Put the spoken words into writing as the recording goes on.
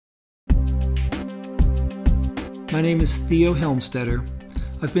My name is Theo Helmstadter.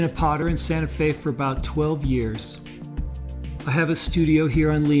 I've been a potter in Santa Fe for about 12 years. I have a studio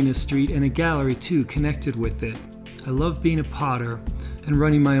here on Lena Street and a gallery too connected with it. I love being a potter and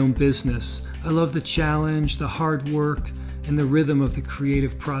running my own business. I love the challenge, the hard work, and the rhythm of the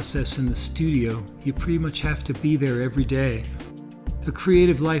creative process in the studio. You pretty much have to be there every day. A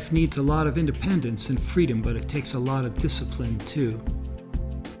creative life needs a lot of independence and freedom, but it takes a lot of discipline too.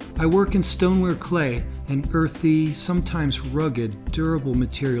 I work in stoneware clay, an earthy, sometimes rugged, durable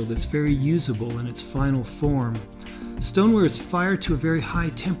material that's very usable in its final form. Stoneware is fired to a very high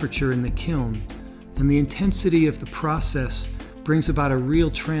temperature in the kiln, and the intensity of the process brings about a real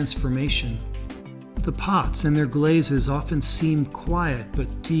transformation. The pots and their glazes often seem quiet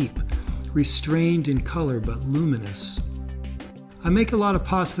but deep, restrained in color but luminous. I make a lot of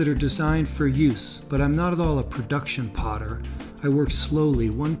pots that are designed for use, but I'm not at all a production potter. I work slowly,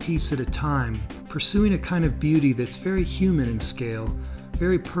 one piece at a time, pursuing a kind of beauty that's very human in scale,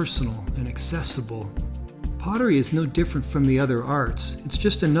 very personal and accessible. Pottery is no different from the other arts. It's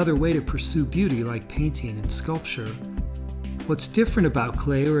just another way to pursue beauty like painting and sculpture. What's different about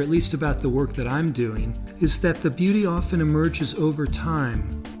clay, or at least about the work that I'm doing, is that the beauty often emerges over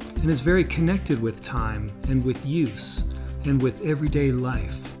time and is very connected with time and with use and with everyday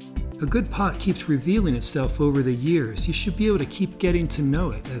life. A good pot keeps revealing itself over the years. You should be able to keep getting to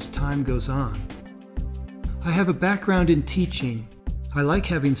know it as time goes on. I have a background in teaching. I like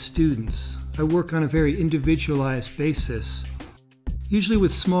having students. I work on a very individualized basis, usually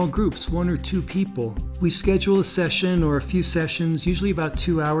with small groups, 1 or 2 people. We schedule a session or a few sessions, usually about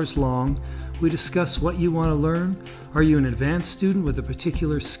 2 hours long. We discuss what you want to learn. Are you an advanced student with a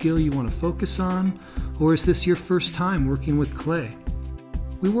particular skill you want to focus on? Or is this your first time working with clay?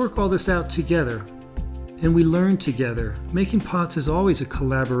 We work all this out together, and we learn together. Making pots is always a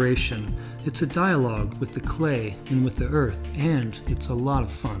collaboration. It's a dialogue with the clay and with the earth, and it's a lot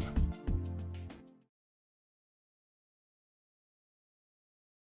of fun.